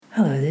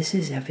Hello, this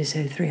is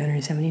episode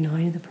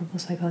 379 of the Purple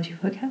Psychology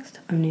Podcast.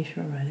 I'm Nisha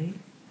O'Reilly.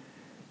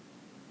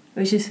 I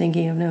was just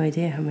thinking, I have no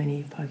idea how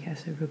many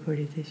podcasts I've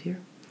recorded this year.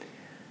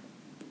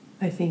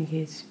 I think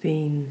it's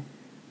been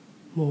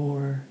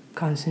more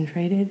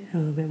concentrated and a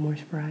little bit more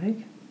sporadic.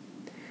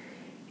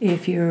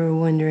 If you're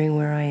wondering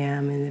where I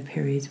am in the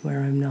periods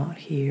where I'm not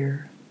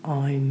here,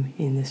 I'm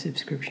in the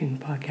subscription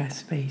podcast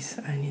space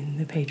and in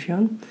the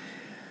Patreon.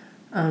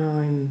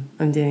 And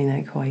I'm doing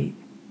that quite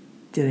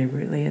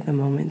deliberately at the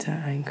moment to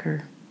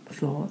anchor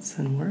thoughts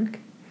and work.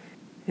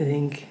 I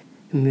think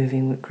I'm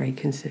moving with great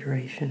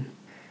consideration.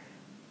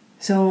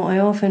 So I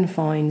often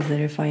find that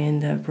if I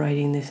end up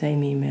writing the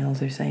same emails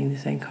or saying the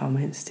same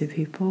comments to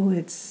people,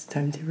 it's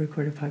time to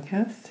record a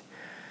podcast.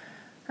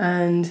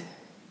 And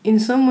in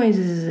some ways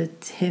this is a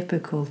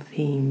typical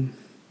theme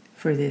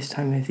for this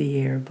time of the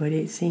year, but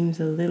it seems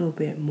a little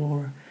bit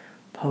more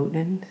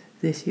potent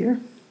this year.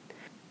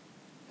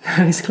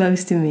 Those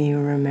close to me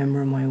will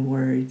remember my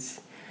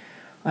words.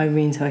 I've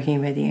been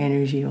talking about the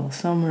energy all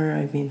summer.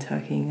 I've been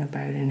talking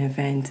about an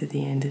event at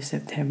the end of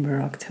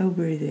September,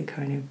 October that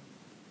kind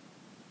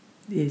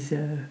of is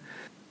a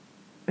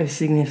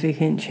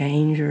significant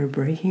change or a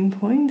breaking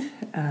point.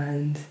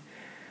 And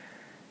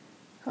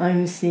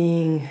I'm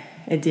seeing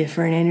a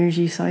different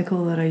energy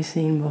cycle that I've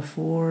seen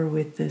before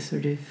with the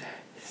sort of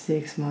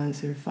 6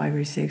 months or 5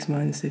 or 6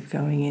 months of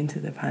going into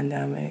the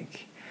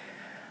pandemic,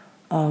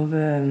 of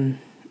a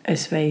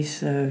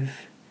space of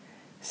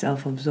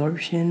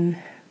self-absorption,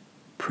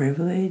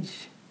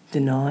 privilege,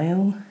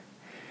 denial.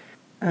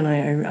 And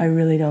I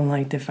really don't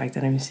like the fact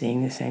that I'm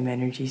seeing the same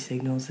energy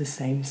signals, the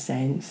same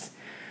sense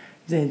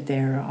that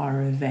there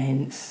are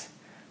events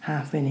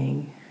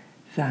happening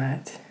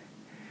that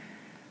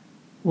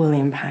will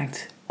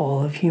impact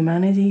all of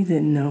humanity,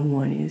 that no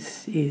one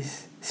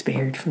is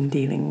spared from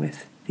dealing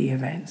with the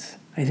events.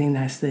 I think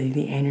that's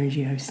the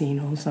energy I've seen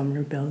all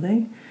summer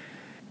building.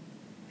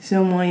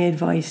 So my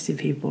advice to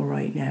people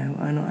right now,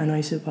 and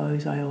I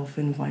suppose I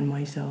often find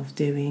myself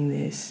doing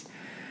this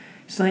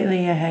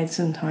slightly ahead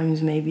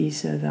sometimes, maybe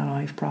so that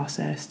I've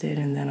processed it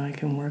and then I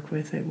can work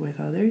with it with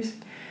others.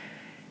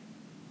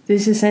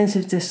 There's a sense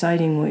of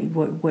deciding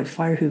what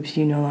fire hoops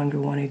you no longer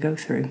want to go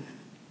through.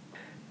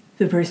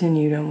 The person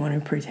you don't want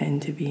to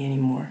pretend to be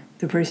anymore.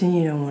 The person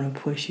you don't want to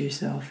push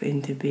yourself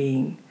into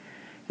being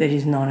that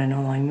is not in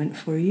alignment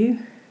for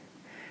you.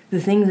 The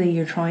things that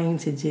you're trying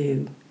to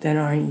do that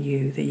aren't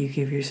you, that you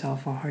give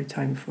yourself a hard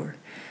time for.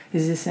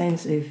 There's a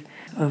sense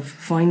of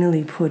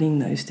finally putting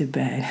those to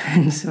bed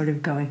and sort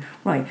of going,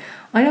 right,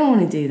 I don't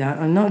want to do that.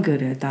 I'm not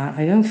good at that.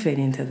 I don't fit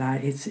into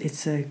that.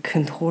 It's a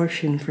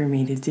contortion for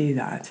me to do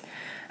that.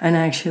 And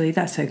actually,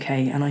 that's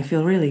okay. And I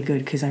feel really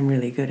good because I'm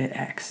really good at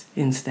X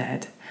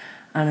instead.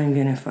 And I'm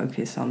going to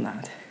focus on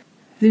that.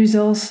 There's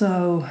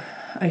also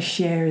a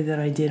share that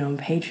I did on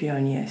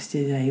Patreon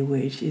yesterday,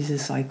 which is a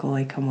cycle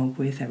I come up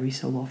with every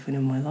so often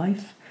in my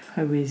life.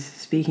 I was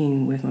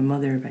speaking with my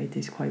mother about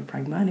this quite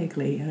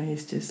pragmatically, and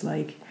it's just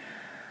like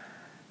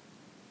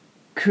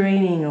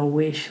creating a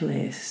wish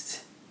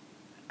list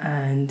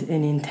and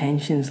an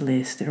intentions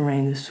list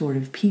around the sort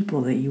of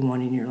people that you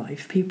want in your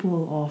life.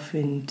 People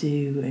often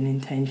do an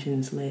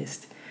intentions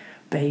list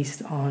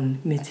based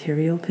on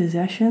material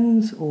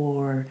possessions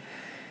or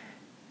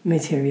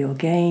material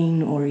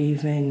gain or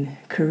even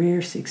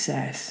career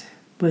success,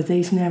 but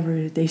they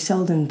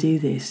seldom do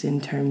this in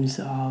terms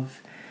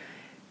of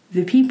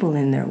the people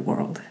in their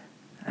world.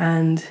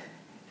 And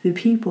the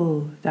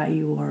people that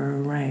you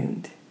are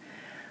around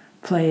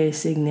play a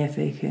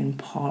significant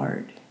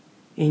part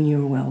in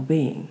your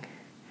well-being.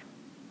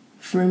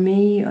 For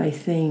me, I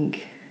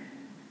think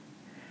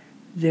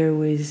there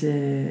was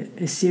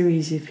a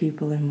series of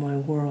people in my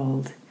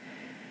world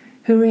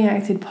who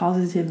reacted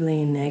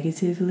positively and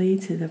negatively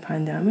to the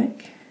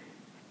pandemic.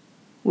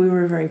 We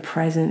were very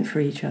present for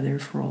each other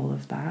for all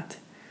of that.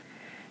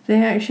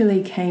 They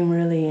actually came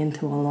really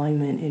into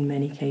alignment in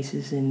many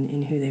cases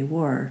in who they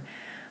were.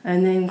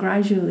 And then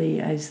gradually,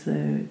 as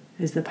the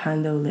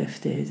pando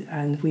lifted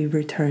and we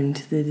returned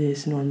to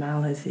this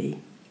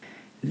normality,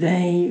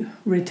 they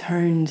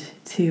returned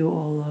to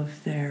all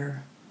of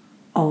their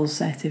old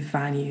set of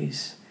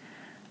values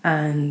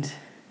and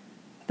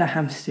the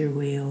hamster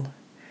wheel,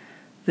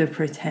 the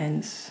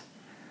pretense,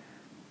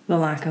 the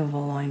lack of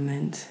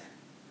alignment,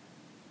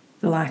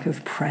 the lack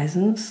of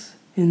presence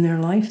in their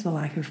life, the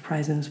lack of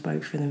presence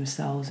both for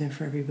themselves and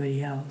for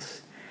everybody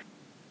else.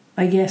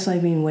 I guess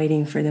I've been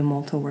waiting for them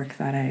all to work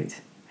that out,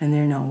 and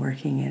they're not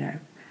working it out.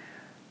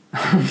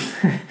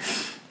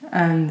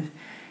 And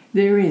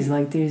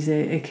there's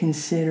a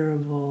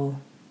considerable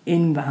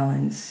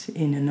imbalance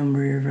in a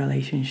number of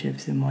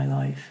relationships in my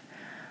life.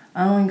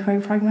 And I'm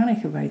quite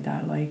pragmatic about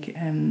that.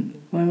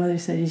 My mother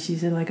said,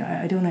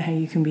 I don't know how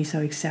you can be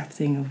so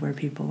accepting of where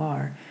people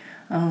are.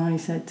 And I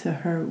said to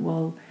her,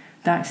 well,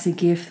 that's the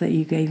gift that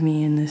you gave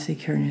me and the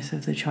secureness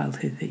of the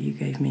childhood that you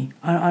gave me.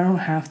 I don't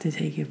have to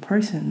take it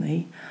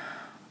personally.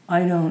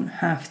 I don't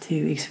have to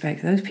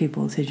expect those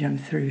people to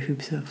jump through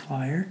hoops of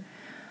fire.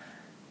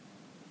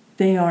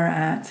 They are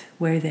at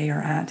where they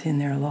are at in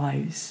their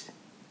lives.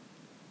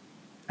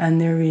 And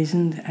there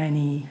isn't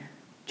any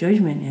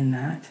judgment in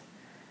that.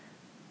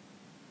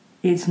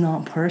 It's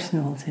not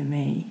personal to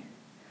me.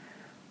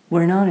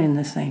 We're not in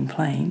the same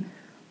plane,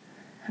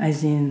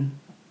 as in,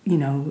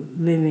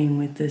 living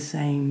with the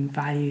same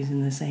values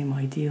and the same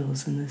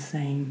ideals and the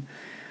same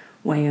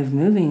way of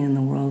moving in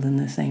the world and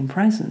the same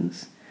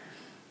presence.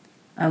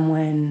 And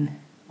when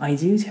I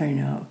do turn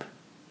up,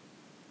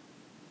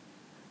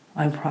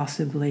 I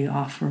possibly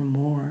offer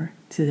more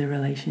to the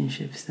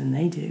relationships than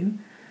they do.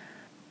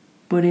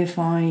 But if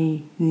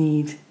I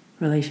need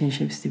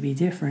relationships to be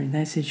different,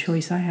 that's a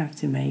choice I have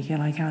to make,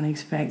 and I can't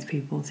expect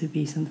people to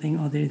be something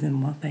other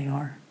than what they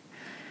are.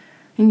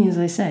 And as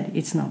I said,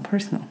 it's not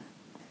personal.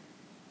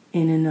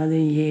 In another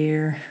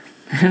year,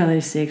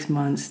 another 6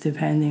 months,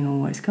 depending on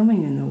what's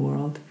coming in the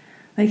world,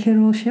 they could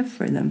all shift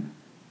for them.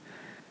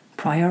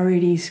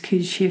 Priorities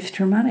could shift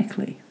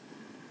dramatically.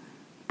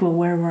 But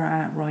where we're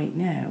at right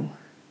now,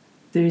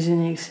 there's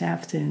an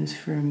acceptance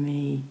for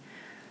me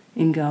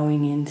in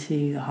going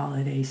into the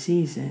holiday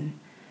season,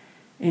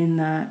 in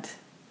that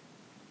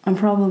I'm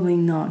probably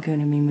not going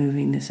to be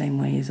moving the same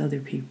way as other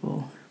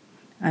people.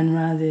 And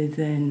rather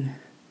than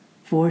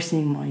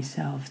forcing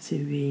myself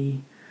to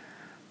be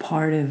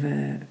part of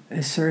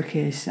a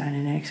circus and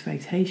an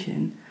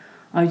expectation,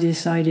 I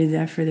decided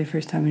that for the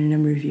first time in a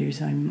number of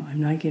years, I'm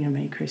not going to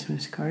make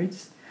Christmas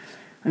cards.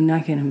 I'm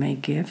not going to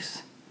make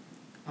gifts.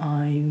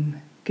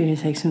 I'm going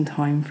to take some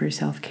time for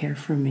self-care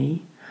for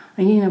me.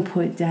 I'm going to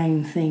put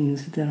down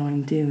things that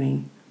I'm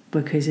doing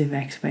because of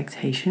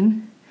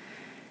expectation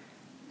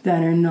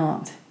that are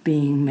not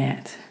being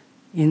met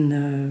in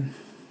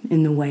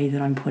the way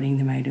that I'm putting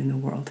them out in the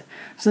world.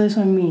 So that's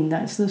what I mean.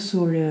 That's the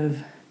sort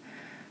of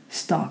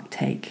stock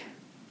take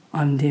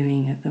I'm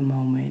doing at the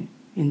moment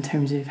in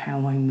terms of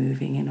how I'm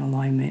moving in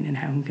alignment and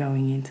how I'm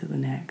going into the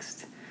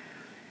next.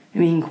 I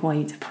mean,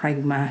 quite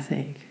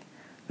pragmatic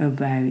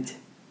about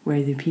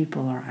where the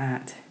people are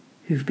at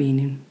who've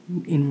been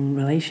in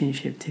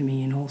relationship to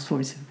me in all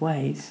sorts of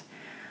ways,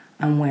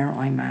 and where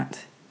I'm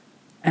at,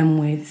 and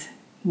with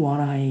what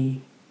I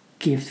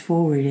give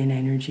forward in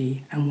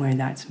energy and where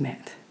that's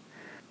met.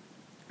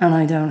 And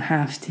I don't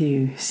have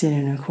to sit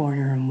in a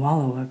corner and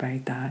wallow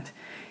about that.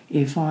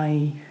 If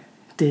I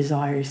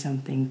desire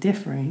something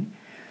different,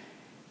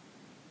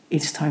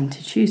 it's time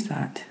to choose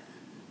that.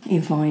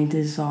 If I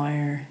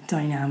desire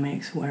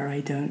dynamics where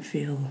I don't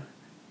feel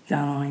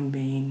that I'm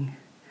being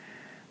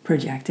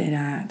projected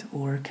at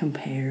or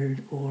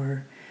compared,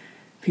 or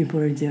people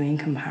are doing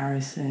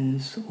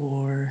comparisons,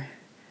 or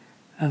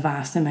a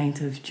vast amount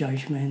of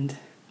judgment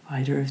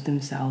either of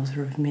themselves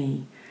or of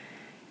me,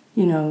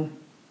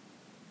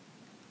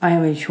 I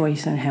have a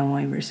choice on how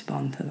I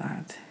respond to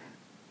that.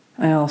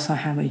 I also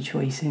have a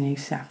choice in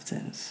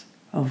acceptance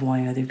of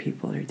why other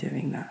people are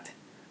doing that,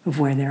 of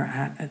where they're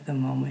at the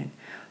moment.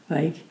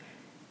 Like,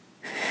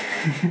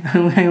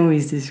 I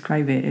always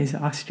describe it as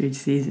ostrich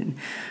season.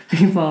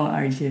 People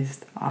are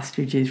just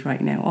ostriches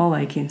right now. All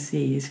I can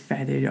see is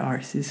feathered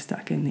arses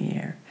stuck in the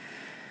air.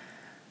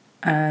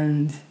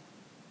 And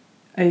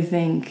I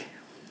think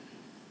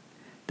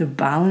the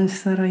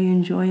balance that I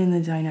enjoy and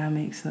the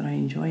dynamics that I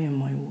enjoy in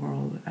my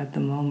world at the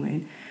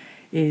moment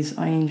is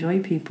I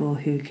enjoy people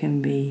who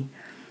can be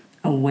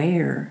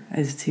aware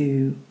as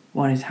to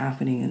what is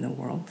happening in the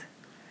world,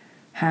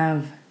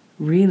 have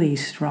really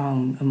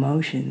strong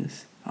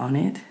emotions on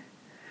it.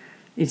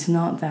 It's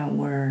not that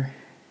we're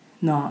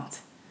not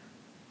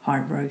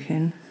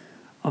heartbroken,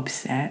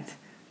 upset,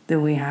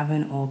 that we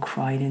haven't all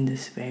cried in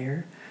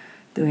despair,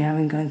 that we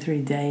haven't gone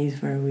through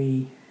days where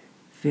we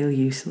feel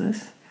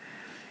useless,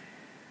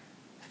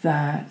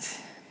 that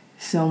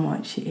so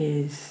much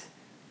is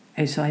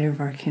outside of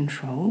our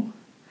control.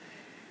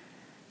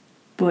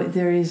 But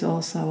there is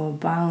also a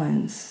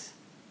balance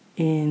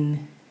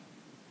in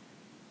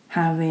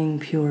having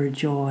pure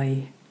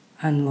joy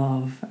and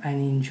love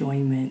and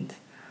enjoyment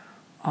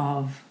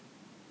of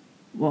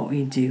what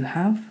we do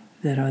have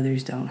that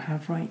others don't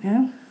have right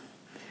now,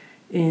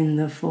 in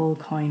the full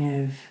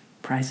kind of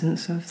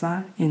presence of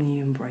that, in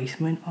the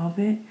embracement of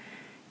it,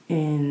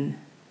 in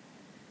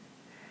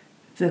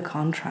the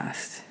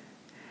contrast.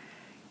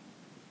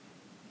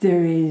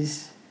 There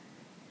is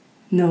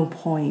no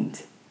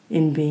point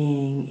in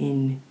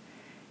being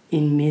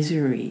in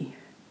misery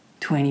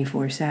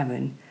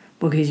 24/7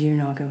 because you're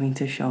not going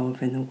to show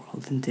up in the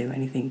world and do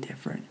anything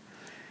different.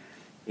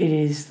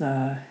 It's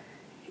the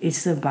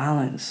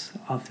balance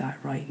of that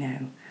right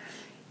now.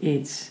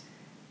 It's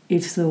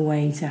the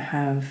way to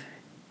have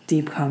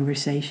deep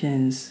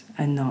conversations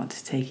and not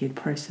to take it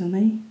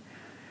personally,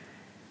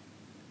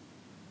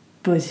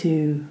 but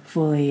to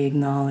fully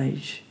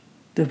acknowledge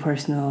the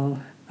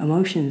personal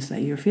emotions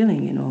that you're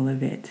feeling in all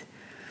of it,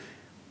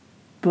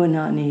 but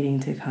not needing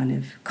to kind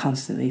of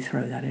constantly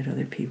throw that at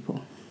other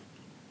people.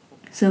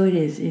 So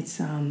it's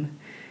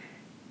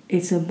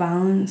a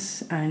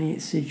balance, and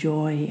it's a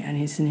joy, and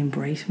it's an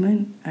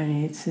embracement,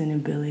 and it's an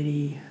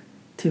ability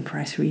to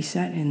press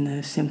reset in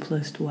the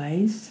simplest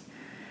ways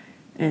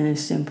and the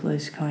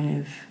simplest kind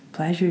of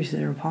pleasures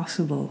that are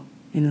possible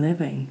in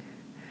living.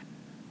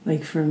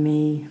 Like for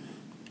me,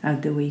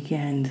 At the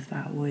weekend,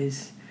 that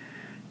was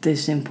the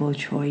simple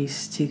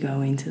choice to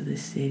go into the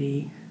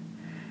city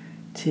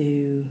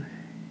to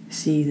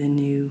see the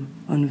new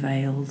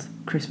unveiled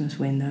Christmas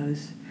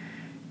windows,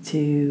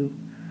 to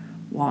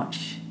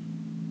watch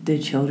the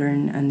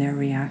children and their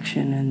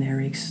reaction and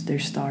their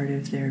start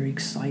of their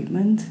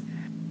excitement,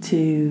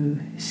 to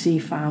see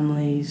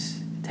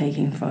families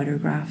taking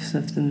photographs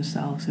of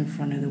themselves in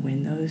front of the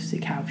windows to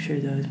capture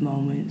those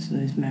moments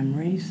and those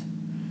memories,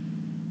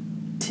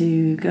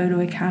 to go to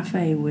a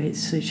cafe with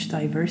such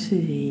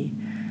diversity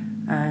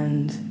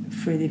and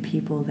for the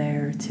people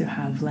there to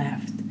have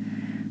left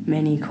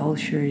many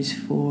cultures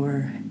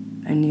for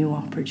a new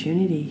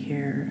opportunity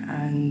here,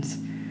 and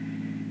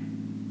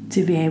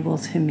to be able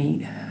to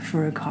meet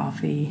for a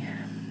coffee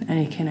and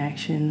a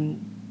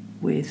connection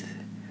with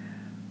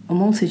a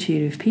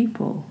multitude of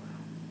people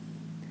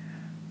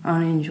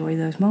and enjoy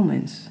those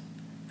moments,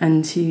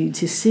 and to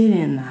sit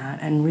in that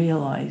and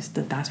realize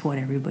that that's what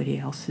everybody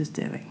else is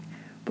doing,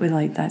 but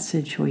like that's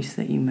a choice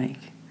that you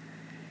make.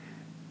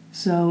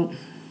 So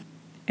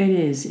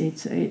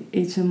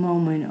it's a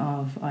moment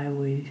of, I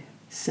would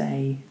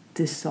say,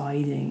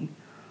 deciding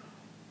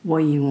what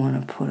you want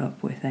to put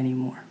up with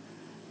anymore,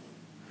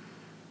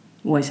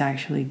 what's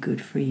actually good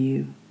for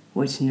you,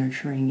 what's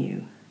nurturing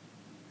you,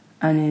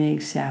 and an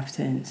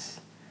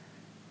acceptance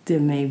that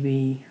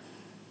maybe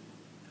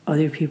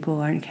other people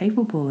aren't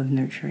capable of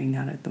nurturing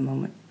that at the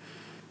moment.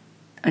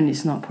 And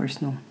it's not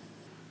personal,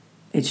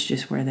 it's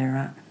just where they're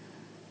at.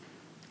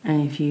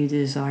 And if you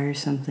desire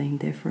something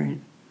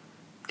different,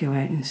 go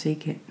out and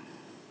seek it.